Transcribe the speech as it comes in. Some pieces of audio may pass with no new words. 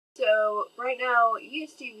So right now,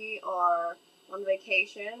 ESTV are on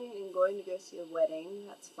vacation and going to go see a wedding.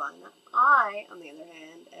 That's fun. I, on the other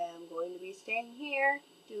hand, am going to be staying here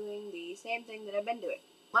doing the same thing that I've been doing.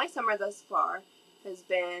 My summer thus far has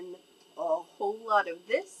been a whole lot of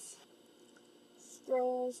this.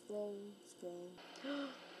 Scroll, scroll, scroll.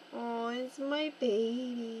 Oh, it's my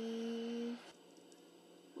baby.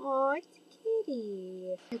 Oh, it's a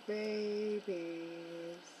kitty. My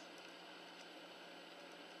babies.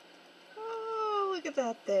 Oh, look at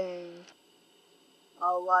that thing.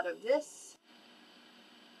 A lot of this.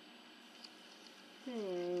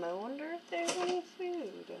 I wonder if there's any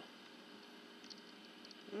food.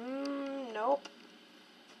 Nope.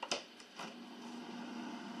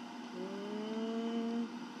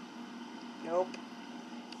 Nope.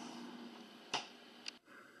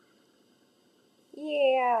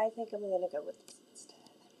 Yeah, I think I'm gonna go with this instead.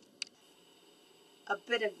 A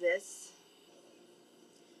bit of this.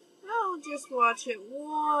 I'll just watch it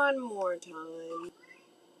one more time.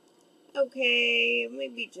 Okay,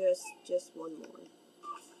 maybe just one more.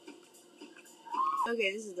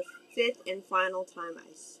 Okay, this is the 5th and final time,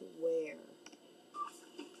 I swear.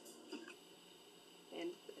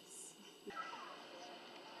 And this.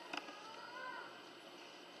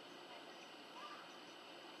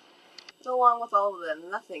 Along with all of the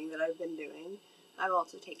nothing that I've been doing, I've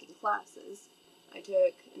also taken classes. I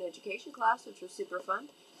took an education class, which was super fun,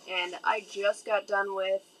 and I just got done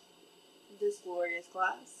with this glorious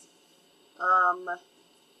class.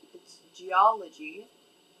 It's geology.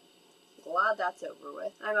 Glad that's over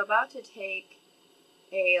with. I'm about to take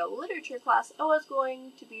a literature class. I was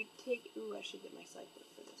going to be ooh, I should get my side book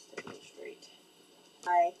for this to go straight.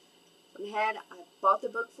 I went ahead, I bought the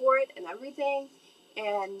book for it and everything,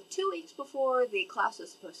 and 2 weeks before the class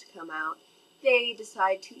was supposed to come out, they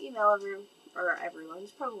decide to email everyone,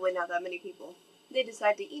 it's probably not that many people, they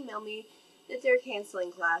decide to email me that they're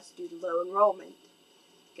canceling class due to low enrollment.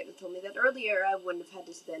 Could have told me that earlier, I wouldn't have had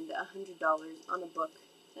to spend $100 on a book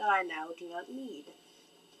that I now do not need.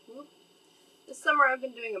 Well, this summer I've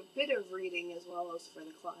been doing a bit of reading as well as for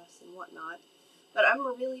the class and whatnot, but I'm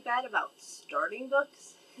really bad about starting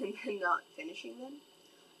books and then not finishing them.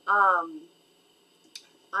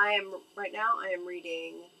 Right now I am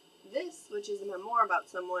reading this, which is a memoir about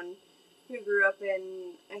someone who grew up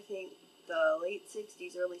in, I think, the late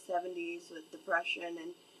 60s, early 70s with depression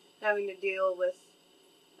and having to deal with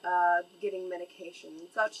getting medication and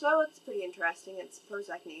such, so it's pretty interesting. It's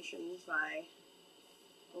Prozac Nations by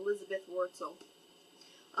Elizabeth Wurtzel.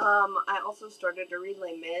 I also started to read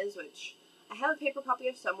Les Mis, which I have a paper copy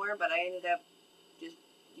of somewhere, but I ended up just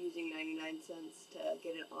using 99 cents to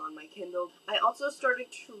get it on my Kindle. I also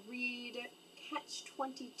started to read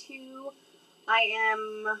Catch-22. I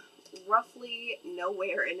am roughly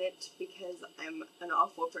nowhere in it because I'm an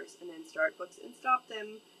awful person and start books and stop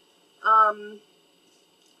them.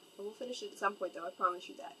 I will finish it at some point, though, I promise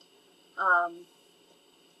you that.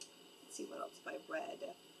 Let's see what else I've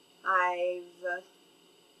read. I've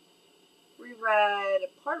reread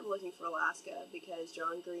part of Looking for Alaska because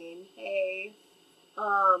John Green, hey.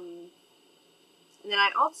 And then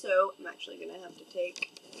I also am actually going to have to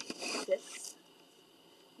take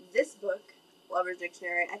this book, Lover's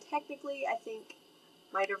Dictionary. I think,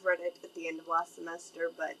 might have read it at the end of last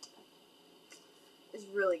semester, but it's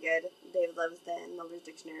really good. David Levithan, Lover's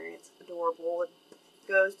Dictionary. It's adorable. It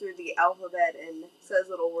goes through the alphabet and says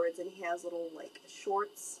little words, and he has little,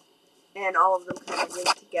 shorts, and all of them kind of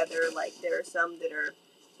link together. There are some that are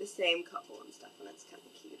the same couple and stuff, and it's kind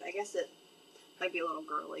of cute. I guess it might be a little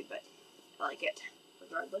girly, but I like it,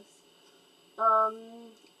 regardless.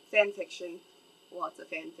 Fan fiction. Lots of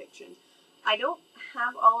fan fiction. I don't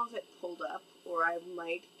have all of it pulled up, or I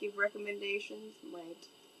might give recommendations,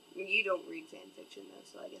 you don't read fan fiction, though,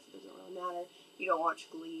 so I guess it doesn't really matter. You don't watch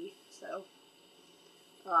Glee, so.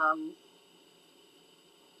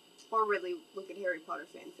 Or really look at Harry Potter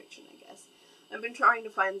fan fiction, I guess. I've been trying to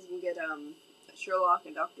find some good, Sherlock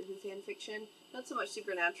and Doctor Who fan fiction. Not so much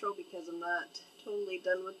Supernatural, because I'm not totally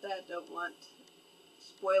done with that. Don't want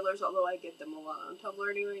spoilers, although I get them a lot on Tumblr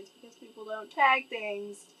anyways, because people don't tag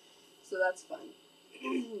things. So that's fun.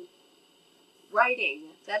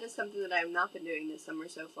 Writing. That is something that I have not been doing this summer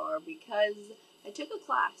so far because I took a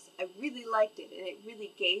class. I really liked it and it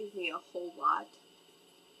really gave me a whole lot.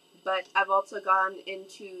 But I've also gone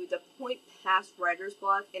into the point past writer's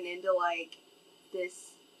block and into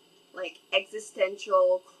this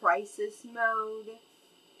existential crisis mode.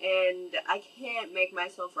 And I can't make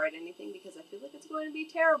myself write anything because I feel like it's going to be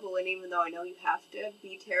terrible. And even though I know you have to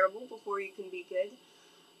be terrible before you can be good,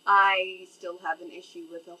 I still have an issue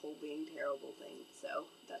with the whole being terrible thing, so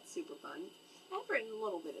that's super fun. I've written a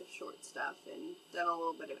little bit of short stuff and done a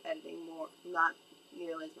little bit of editing, more, not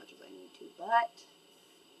nearly as much as I need to, but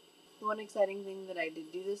one exciting thing that I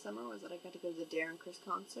did do this summer was that I got to go to the Darren Criss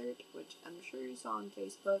concert, which I'm sure you saw on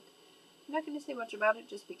Facebook. I'm not going to say much about it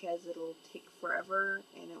just because it'll take forever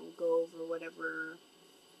and it will go over whatever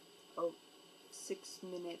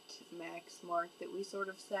 6-minute max mark that we sort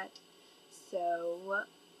of set. So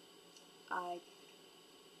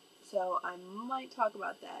I might talk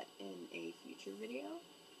about that in a future video.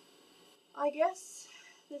 I guess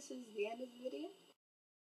this is the end of the video.